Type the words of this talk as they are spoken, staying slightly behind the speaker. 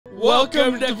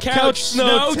Welcome to Couch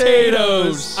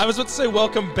SNOWtatoes. I was about to say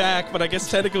welcome back, but I guess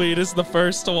technically it is the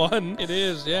first one. It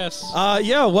is, yes.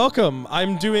 Yeah, welcome.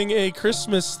 I'm doing a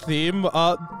Christmas theme.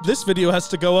 This video has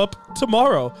to go up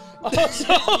tomorrow.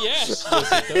 Yes,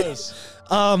 it does.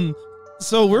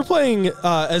 So we're playing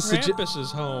Krampus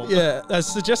is home. Yeah, as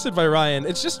suggested by Ryan.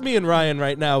 It's just me and Ryan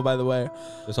right now, by the way.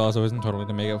 This also isn't totally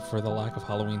to make up for the lack of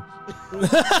Halloween.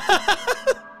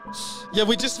 Yeah,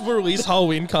 we just release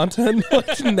Halloween content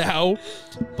like now,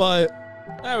 but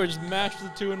I would just mash the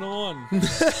two into one.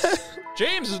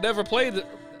 James has never played it,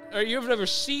 or you've never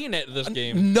seen it. This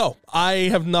game? No, I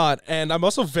have not, and I'm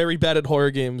also very bad at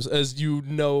horror games, as you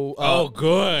know. Oh,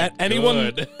 good.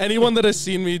 Anyone that has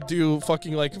seen me do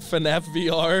fucking like FNAF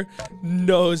VR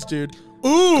knows, dude.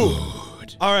 Ooh.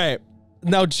 Good. All right,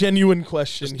 now genuine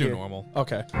question. Just do here. normal.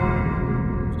 Okay.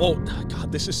 Oh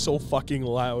God, this is so fucking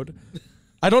loud.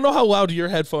 I don't know how loud your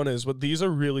headphone is, but these are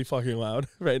really fucking loud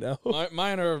right now.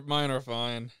 Mine are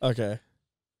fine. Okay.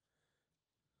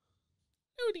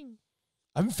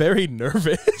 I'm very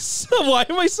nervous. Why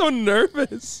am I so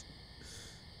nervous?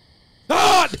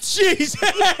 Oh,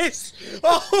 Jesus!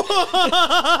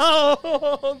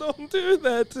 Oh, don't do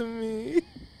that to me.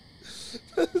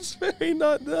 That's very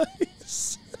not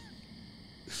nice.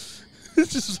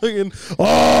 It's just fucking.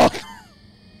 Oh!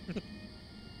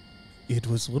 It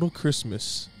was Little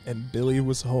Christmas, and Billy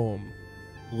was home.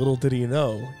 Little did he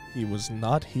know, he was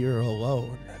not here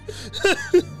alone.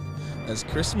 As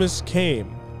Christmas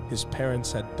came, his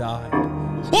parents had died.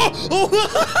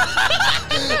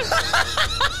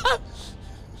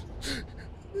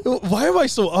 Why am I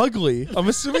so ugly? I'm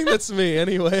assuming that's me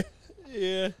anyway.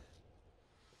 Yeah.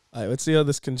 Alright, let's see how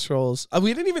this controls.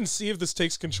 We didn't even see if this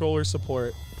takes controller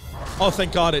support. Oh,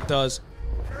 thank God it does.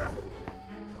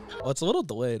 Oh, it's a little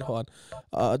delayed. Hold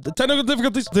on. The technical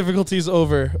difficulties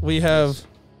over. We have.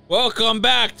 Welcome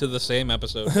back to the same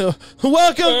episode.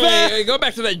 Welcome back. Hey, go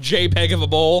back to that JPEG of a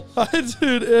bowl.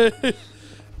 Dude,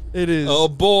 it is. Oh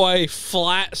boy,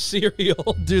 flat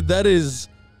cereal. Dude, that is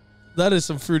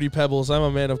some Fruity Pebbles. I'm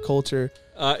a man of culture.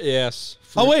 Yes.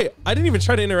 Oh wait, I didn't even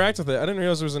try to interact with it. I didn't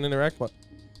realize there was an interact button.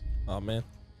 Oh man.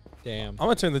 Damn. I'm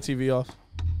gonna turn the TV off.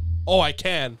 Oh, I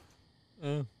can.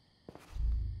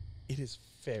 It is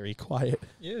very quiet.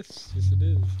 Yes, it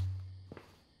is.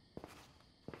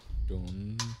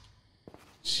 Dun.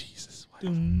 Jesus.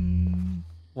 Dun.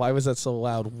 Why was that so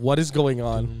loud? What is going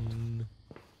on?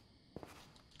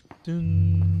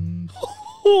 Dun.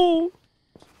 Oh.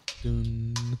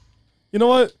 Dun. You know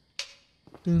what?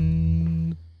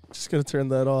 Dun. Just gonna turn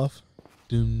that off.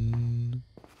 Dun.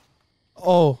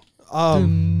 Oh.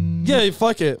 Dun. Yeah,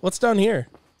 fuck it. What's down here?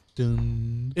 Dun.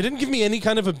 It didn't give me any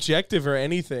kind of objective or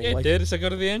anything. Yeah, it did. It said go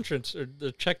to the entrance or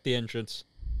check the entrance.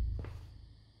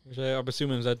 Which I'm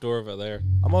assuming is that door over there.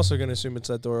 I'm also gonna assume it's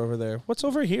that door over there. What's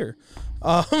over here?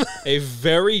 A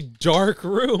very dark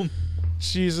room.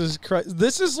 Jesus Christ!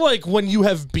 This is like when you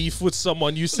have beef with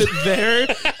someone. You sit there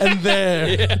and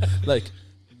there, Yeah. like.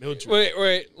 Mildred.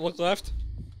 Wait. Look left.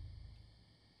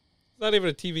 It's not even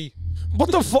a TV.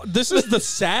 What the fuck? This is the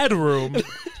sad room.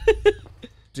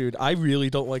 Dude, I really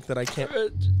don't like that I can't.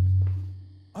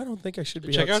 I don't think I should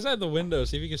be. Check outside the window,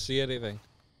 see if you can see anything.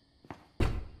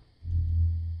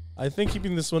 I think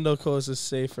keeping this window closed is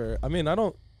safer. I mean, I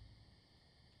don't.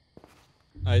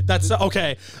 That's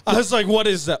okay. I was like, what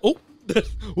is that? Oh,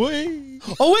 Wait.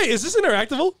 Oh wait, is this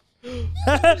interactable?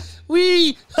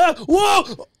 Wee!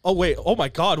 Whoa! Oh wait! Oh my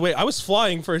God! Wait, I was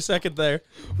flying for a second there.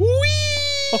 Wee!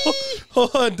 Oh,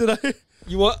 hold on, did I?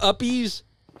 You want uppies?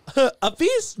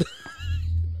 Uppies?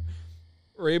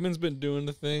 Raymond's been doing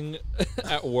the thing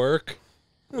at work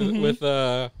with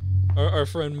our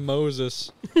friend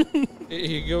Moses.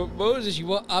 He go, Moses, you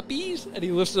want uppies? And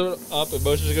he lifts it up, and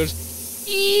Moses goes,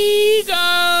 Eagle!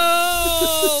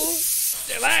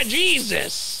 Like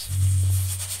Jesus!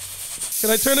 Can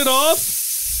I turn it off?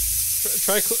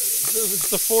 Try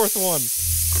it's the fourth one.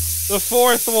 The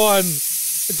fourth one!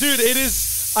 Dude, it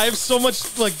is. I have so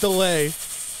much, like, delay.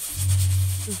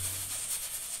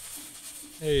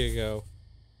 There you go.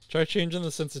 Try changing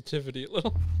the sensitivity a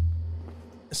little.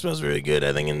 It smells really good.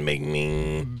 I think it'll make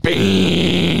me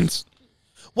beans.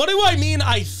 What do I mean?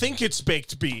 I think it's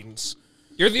baked beans.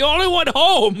 You're the only one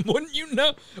home. Wouldn't you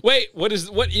know? Wait, what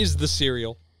is the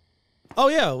cereal? Oh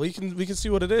yeah, we can see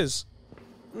what it is.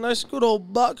 Nice good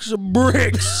old box of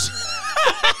bricks.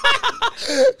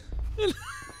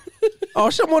 Oh,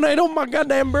 someone ate all my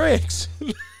goddamn bricks.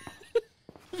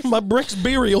 My bricks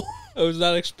burial. I was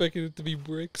not expecting it to be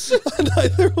bricks.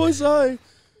 Neither was I.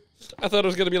 I thought it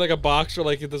was gonna be like a box where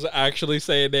like it doesn't actually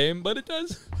say a name, but it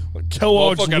does.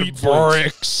 Kellogg's wheat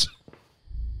bricks.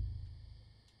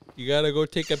 You gotta go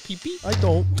take a pee-pee? I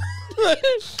don't.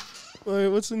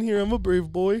 Alright, what's in here? I'm a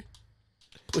brave boy.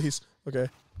 Please. Okay.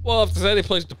 Well, if there's any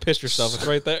place to piss yourself, it's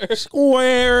right there.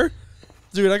 Square.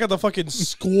 Dude, I got the fucking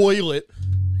squoilet.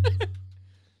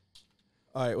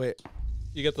 Alright, wait.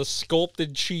 You got the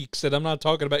sculpted cheeks, and I'm not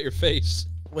talking about your face.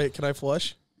 Wait, can I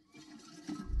flush?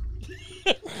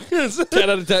 10 out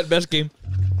of 10, best game.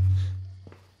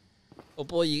 Oh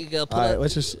boy, you gotta pull Alright,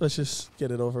 let's just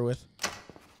get it over with.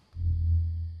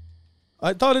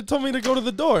 I thought it told me to go to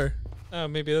the door. Oh,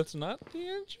 maybe that's not the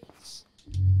entrance?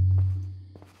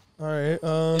 Alright,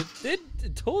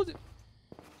 It told you.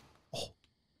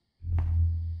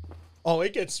 Oh,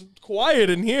 it gets quiet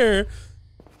in here.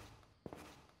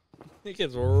 It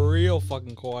gets real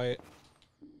fucking quiet.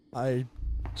 I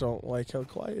don't like how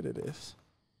quiet it is.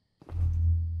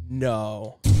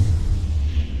 No.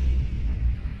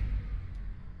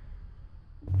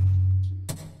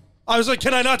 I was like,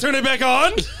 can I not turn it back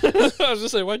on? I was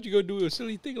just like, why'd you go do a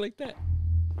silly thing like that?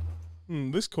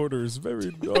 This corner is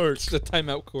very dark. It's the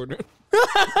timeout corner.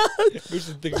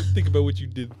 Think about what you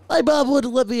did. My mom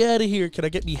wouldn't let me out of here. Can I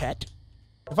get me hat?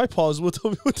 If I pause, will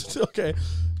tell me what to do. Okay.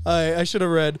 I should have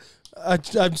read.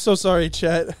 I'm so sorry,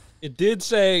 chat. It did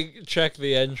say check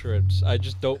the entrance. I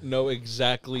just don't know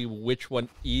exactly which one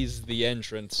is the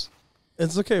entrance.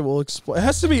 It's okay. We'll explain. It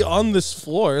has to be on this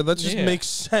floor. That just Yeah. makes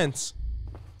sense.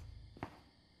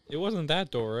 It wasn't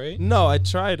that door, right? No, I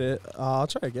tried it. I'll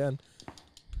try again.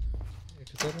 Yeah,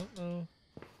 'cause I don't know.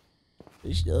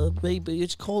 Baby,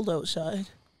 it's cold outside.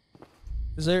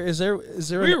 Is there?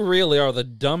 We really are the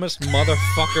dumbest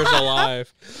motherfuckers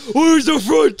alive. Where's the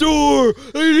front door?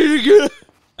 I need to get.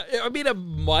 I mean, it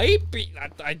might be.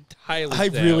 I highly. I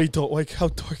doubt. really don't like how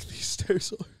dark these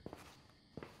stairs are.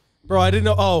 Bro, I didn't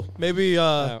know. Oh, maybe.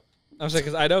 I was like,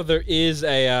 because I know there is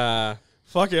a.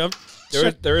 Fuck it.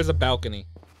 There is a balcony.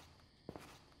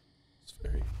 It's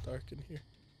very dark in here.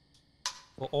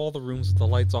 Well, all the rooms with the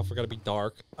lights off are gonna be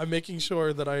dark. I'm making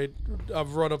sure that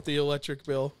I've run up the electric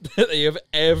bill. You have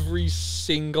every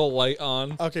single light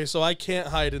on. Okay, so I can't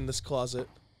hide in this closet.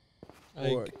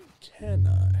 Like, Or can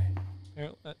I?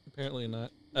 apparently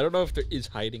not. I don't know if there is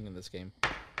hiding in this game.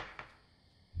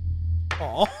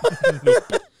 Oh.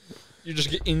 You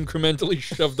just get incrementally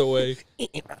shoved away.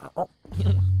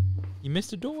 You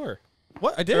missed a door.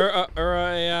 What? I did? Or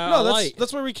a No, light.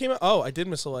 that's where we came out. Oh, I did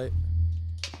miss a light.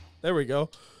 There we go.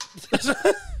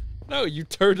 No, you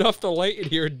turned off the light in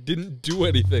here and didn't do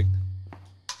anything.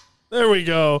 There we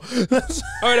go.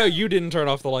 Oh, no, you didn't turn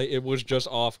off the light. It was just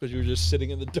off because you were just sitting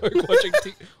in the dark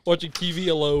watching TV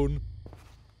alone.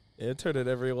 Yeah, turn it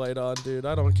every light on, dude.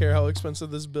 I don't care how expensive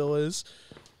this bill is.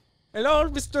 Hello,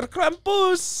 Mr.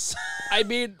 Krampus. I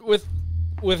mean, with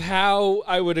how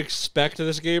I would expect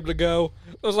this game to go,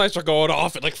 those lights are going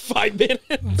off in like 5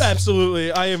 minutes.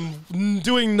 Absolutely. I am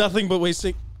doing nothing but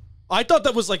wasting. I thought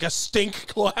that was like a stink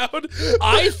cloud.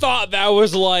 I thought that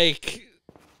was like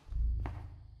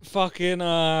fucking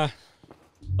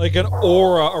like an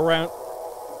aura around.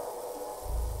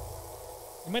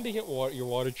 You might need to get your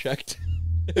water checked.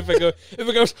 if it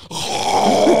goes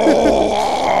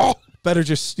Better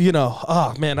just,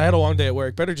 oh man, I had a long day at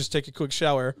work. Better just take a quick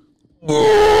shower.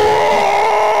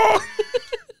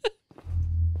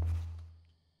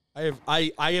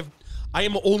 I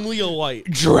am only a light.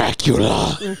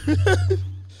 Dracula.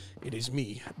 It is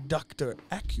me, Dr.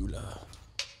 Acula.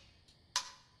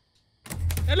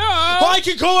 Hello. I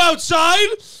can go outside,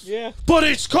 Yeah. but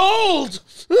it's cold.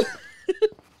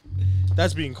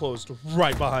 That's being closed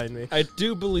right behind me. I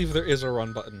do believe there is a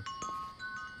run button.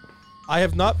 I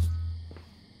have not.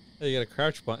 Oh, you got a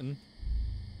crouch button.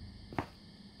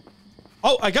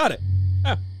 Oh, I got it.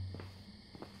 Oh.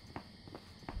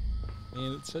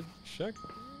 And it said check.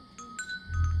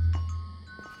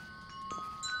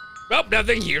 Well,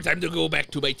 nothing here. Time to go back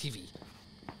to my TV.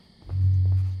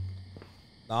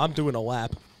 No, I'm doing a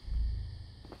lap.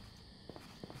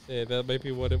 Say that might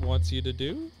be what it wants you to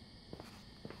do.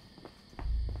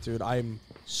 Dude, I'm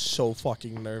so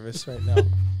fucking nervous right now.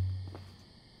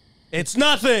 It's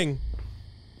nothing.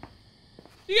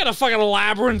 You got a fucking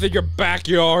labyrinth in your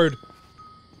backyard.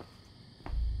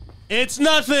 It's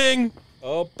nothing.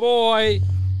 Oh boy.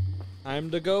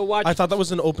 Time to go watch. I thought that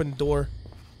was an open door.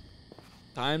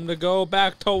 Time to go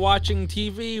back to watching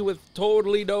TV with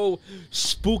totally no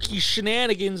spooky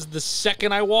shenanigans the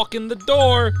second I walk in the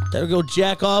door. Better go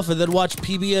jack off and then watch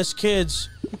PBS Kids.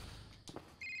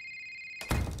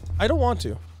 I don't want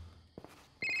to.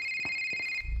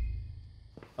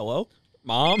 Hello?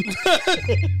 Mom?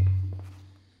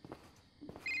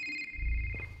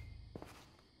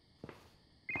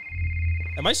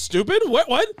 Am I stupid?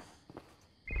 What?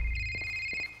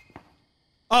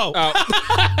 Oh.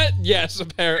 Yes, Hey,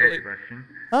 apparently. Sebastian.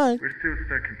 Hi. We're still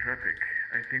stuck in traffic.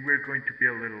 I think we're going to be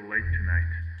a little late tonight.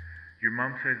 Your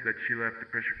mom says that she left the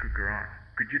pressure cooker on.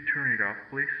 Could you turn it off,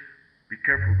 please? Be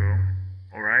careful,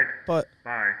 though. Alright? But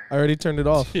Bye. I already turned it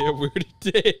off. Yeah, we already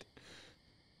did.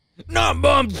 Not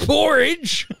mom's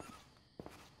porridge!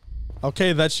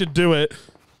 Okay, that should do it.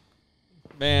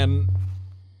 Man.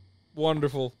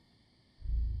 Wonderful.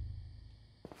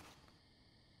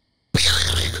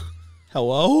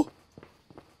 Hello?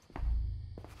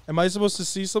 Am I supposed to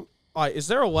see some? Alright, is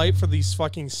there a light for these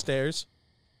fucking stairs?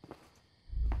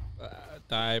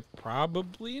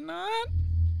 Probably not.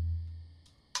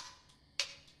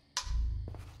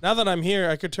 Now that I'm here,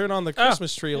 I could turn on the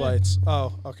Christmas tree lights.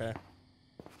 Oh, okay.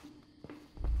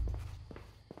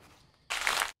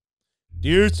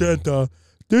 Dear Santa,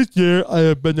 this year I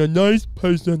have been a nice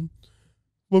person.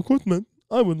 For Christmas,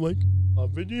 I would like a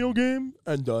video game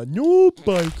and a new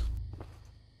bike.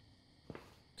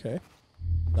 Okay.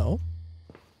 No.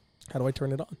 How do I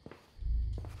turn it on?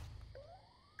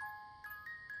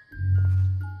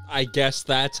 I guess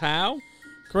that's how.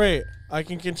 Great. I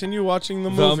can continue watching the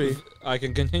movie. I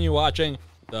can continue watching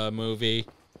the movie.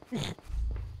 But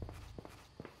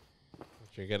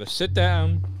you gotta sit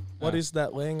down. What is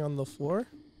that laying on the floor?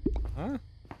 Huh?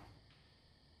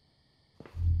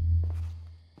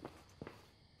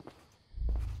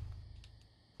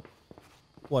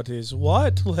 What is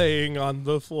what laying on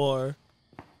the floor?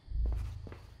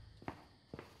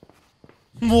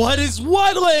 What is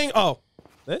what laying? Oh,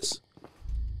 this?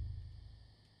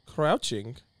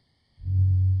 Crouching.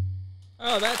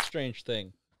 Oh, that strange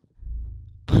thing.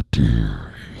 The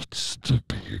deer hates to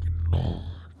be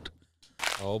ignored.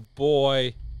 Oh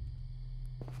boy.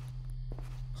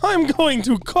 I'm going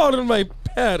to call my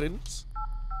parents.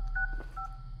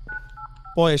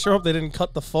 Boy, I sure hope they didn't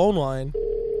cut the phone line.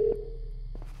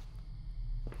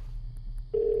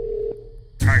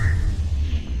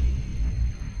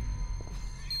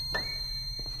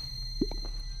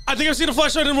 I think I've seen a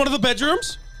flashlight in one of the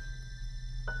bedrooms.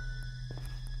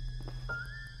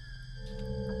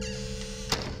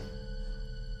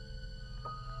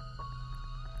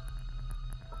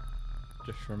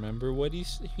 Just remember what he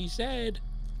said.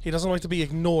 He doesn't like to be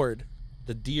ignored.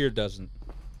 The deer doesn't.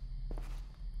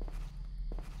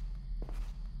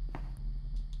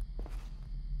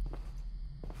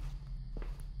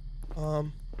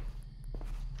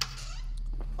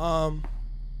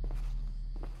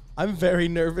 I'm very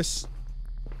nervous.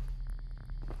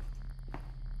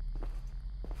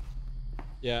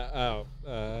 Yeah,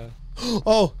 Oh,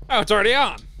 Oh, it's already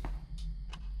on!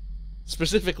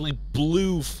 Specifically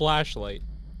blue flashlight.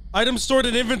 item stored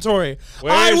in inventory.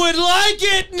 Where I is- would like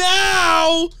it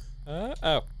now!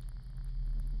 Oh.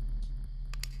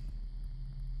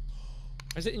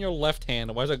 Why is it in your left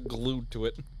hand? Why is it glued to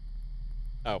it?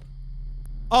 Oh.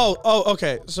 Oh,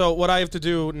 okay. So what I have to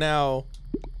do now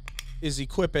is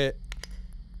equip it.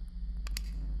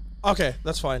 Okay,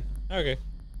 that's fine. Okay.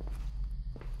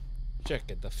 Check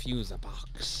it, the fuser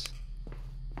box.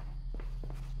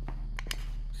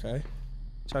 Okay.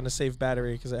 Trying to save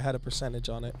battery because it had a percentage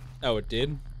on it. Oh, it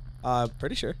did?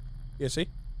 Pretty sure. You see?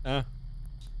 Alright.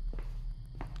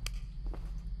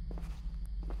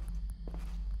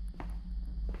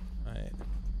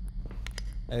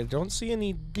 I don't see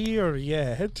any deer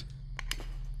yet.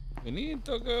 We need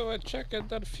to go check at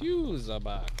that fuser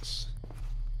box.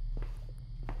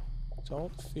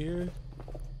 Don't fear.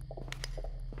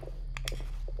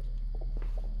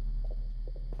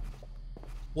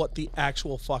 What the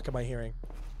actual fuck am I hearing?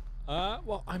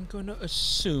 Well, I'm gonna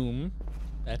assume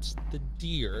that's the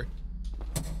deer.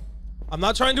 I'm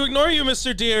not trying to ignore you,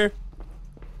 Mr. Deer.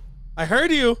 I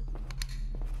heard you.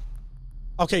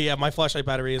 Okay, yeah, my flashlight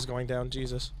battery is going down.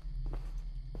 Jesus.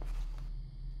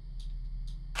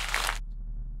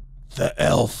 The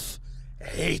elf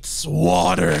hates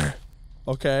water.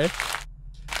 Okay.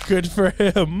 Good for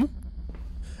him.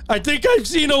 I think I've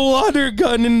seen a water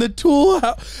gun in the tool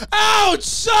house.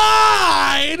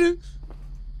 Outside!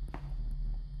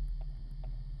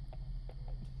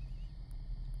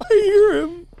 I hear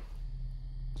him.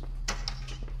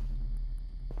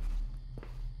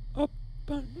 Up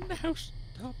and house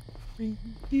top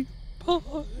reindeer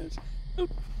paws. Oh,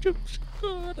 just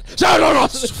good.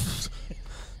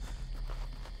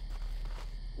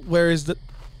 Where is it?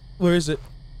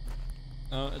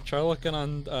 Try looking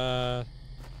on,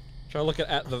 try looking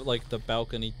at the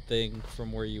balcony thing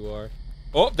from where you are.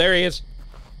 Oh, there he is.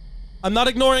 I'm not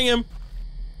ignoring him.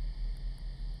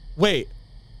 Wait.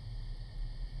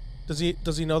 Does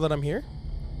he know that I'm here?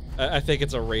 I think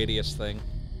it's a radius thing.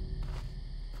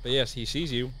 But yes, he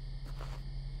sees you.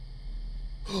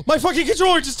 My fucking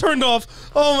controller just turned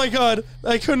off. Oh my god.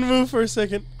 I couldn't move for a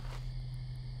second.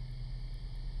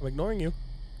 I'm ignoring you.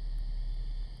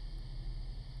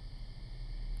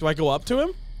 Do I go up to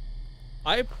him?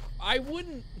 I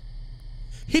wouldn't.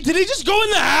 Did he just go in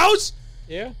the house?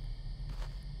 Yeah.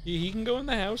 He can go in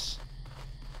the house.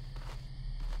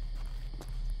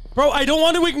 Bro, I don't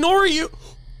want to ignore you.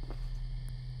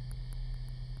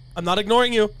 I'm not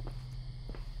ignoring you.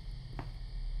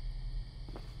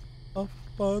 Up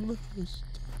on the house.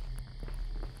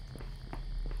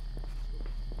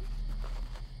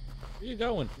 Where you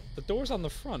going? The door's on the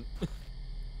front.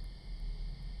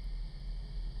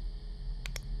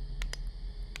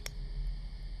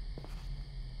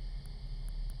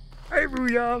 Hey,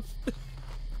 Rudolph.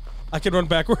 I can run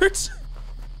backwards.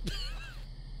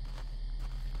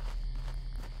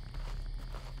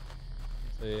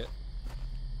 See it.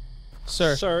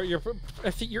 Sir.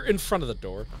 I think you're in front of the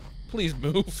door. Please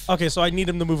move. Okay, so I need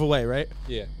him to move away, right?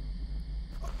 Yeah.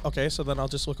 Okay, so then I'll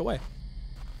just look away.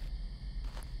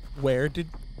 Where did...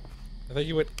 I think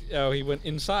he went. Oh, he went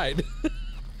inside.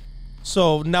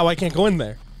 So now I can't go in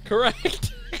there.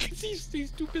 Correct. Because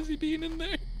he's too busy being in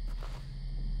there.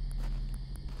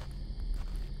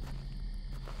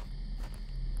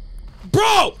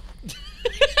 Bro!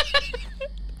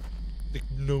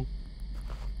 No.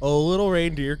 Oh, little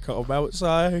reindeer, come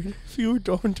outside. If you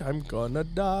don't, I'm gonna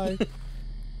die.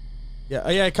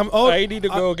 Yeah, come. Oh, I need to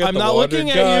go get I'm the not water looking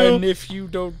at gun. you. If you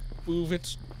don't move,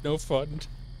 it's no fun.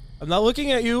 I'm not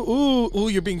looking at you. Ooh,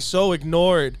 you're being so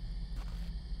ignored.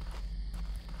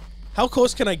 How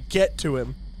close can I get to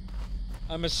him?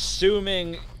 I'm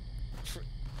assuming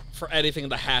for anything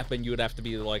to happen, you would have to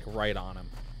be like right on him.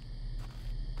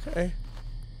 Okay.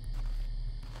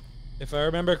 If I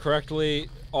remember correctly,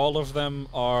 all of them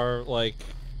are like,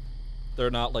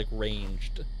 they're not like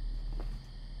ranged.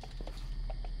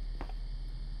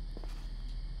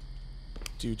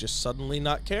 Do you just suddenly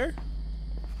not care?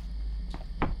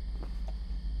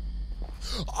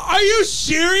 Are you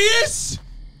serious?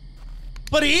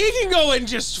 But he can go in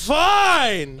just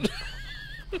fine.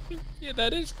 Yeah,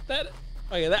 that is that.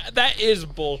 Okay, that is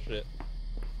bullshit.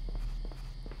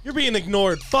 You're being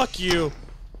ignored. Fuck you.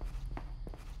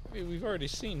 I mean, we've already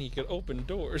seen he could open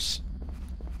doors.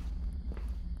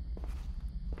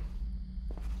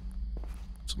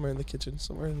 Somewhere in the kitchen.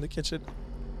 Somewhere in the kitchen.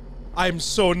 I'm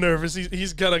so nervous.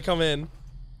 He's gonna come in.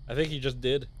 I think he just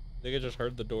did. I think I just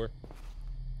heard the door.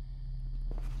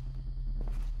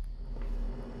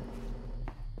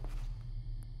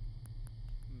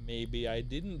 Maybe I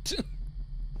didn't.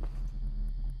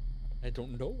 I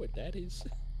don't know what that is.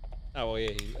 Oh, yeah,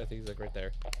 I think he's like right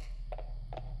there.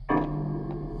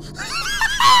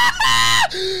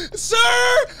 Sir,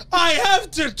 I have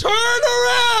to turn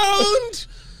around.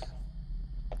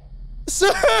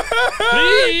 Sir,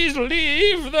 Please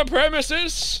leave the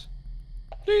premises.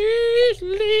 Please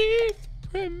leave the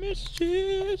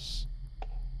premises.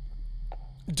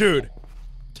 Dude.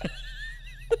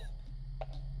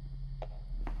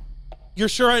 You're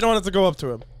sure I don't have to go up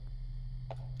to him?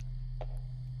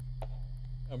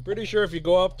 I'm pretty sure if you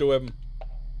go up to him,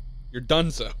 you're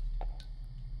done so.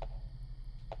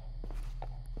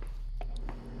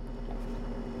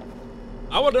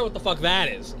 I want to know what the fuck that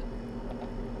is.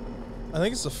 I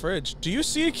think it's the fridge. Do you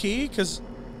see a key? Because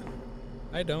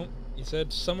I don't. You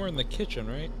said somewhere in the kitchen,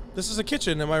 right? this is a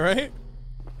kitchen, am I right?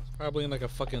 It's probably in like a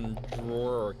fucking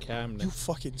drawer or cabinet. You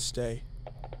fucking stay.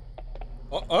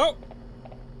 Oh!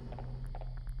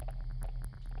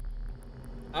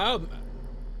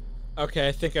 Okay,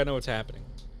 I think I know what's happening.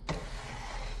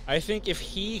 I think if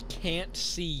he can't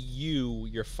see you,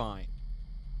 you're fine.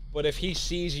 But if he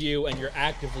sees you and you're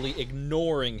actively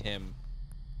ignoring him,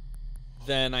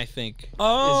 then I think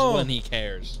is when he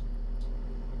cares.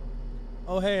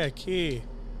 Oh, hey, a key.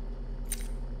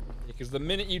 Because the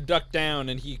minute you ducked down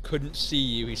and he couldn't see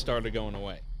you, he started going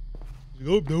away.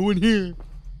 Oh, no one here.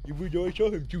 I saw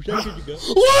him 2 seconds ago.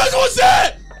 What was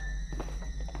that?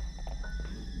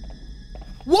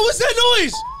 What was that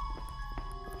noise?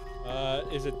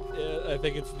 Is it? I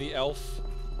think it's the elf,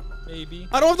 maybe.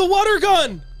 I don't have the water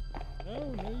gun.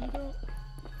 No, you don't.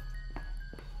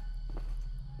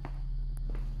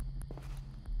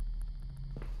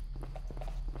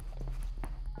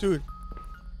 Dude.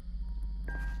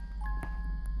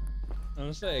 I'm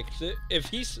gonna say,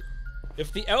 if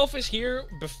the elf is here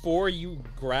before you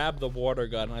grab the water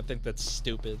gun, I think that's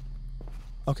stupid.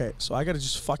 Okay, so I gotta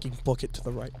just fucking book it to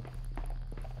the right.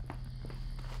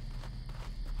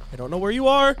 I don't know where you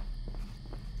are.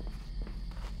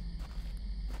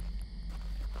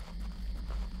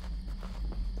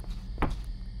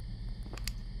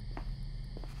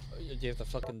 You have to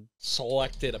fucking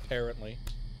select it, apparently.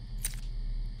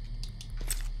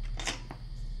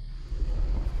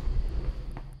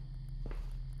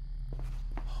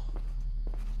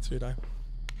 Dude,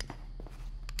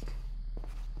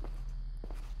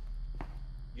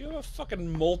 You have a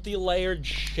fucking multi-layered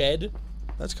shed?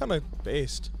 that's kind of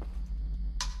based.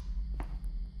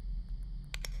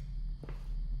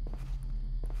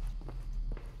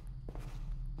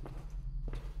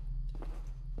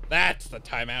 That's the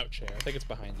timeout chair. I think it's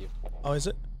behind you. Oh, is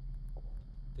it?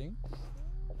 Think so?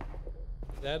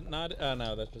 Is that not? Oh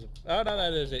no, that's just. Oh no,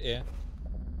 that is it. Yeah.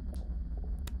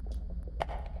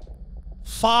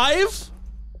 5?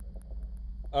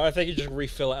 Oh, I think you just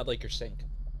refill it at like your sink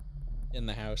in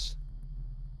the house.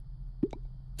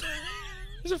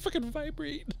 There's a fucking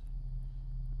vibrate.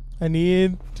 I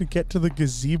need to get to the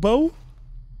gazebo?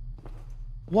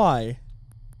 Why?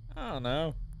 I don't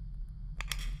know.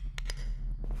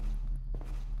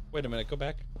 Wait a minute, go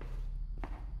back.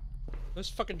 Those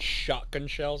fucking shotgun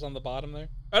shells on the bottom there.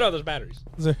 Oh no, there's batteries.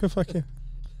 Is there a fucking...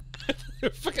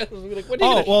 Fucking, like, what are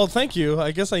you gonna well, thank you.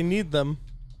 I guess I need them.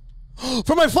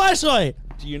 For my flashlight!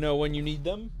 Do you know when you need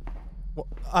them?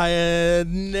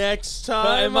 Next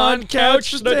time I'm on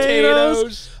Couch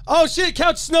Potatoes. Oh shit,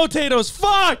 Couch SNOWtatoes.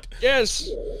 Fuck! Yes.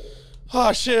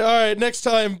 Oh shit, alright, next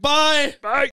time. Bye! Bye.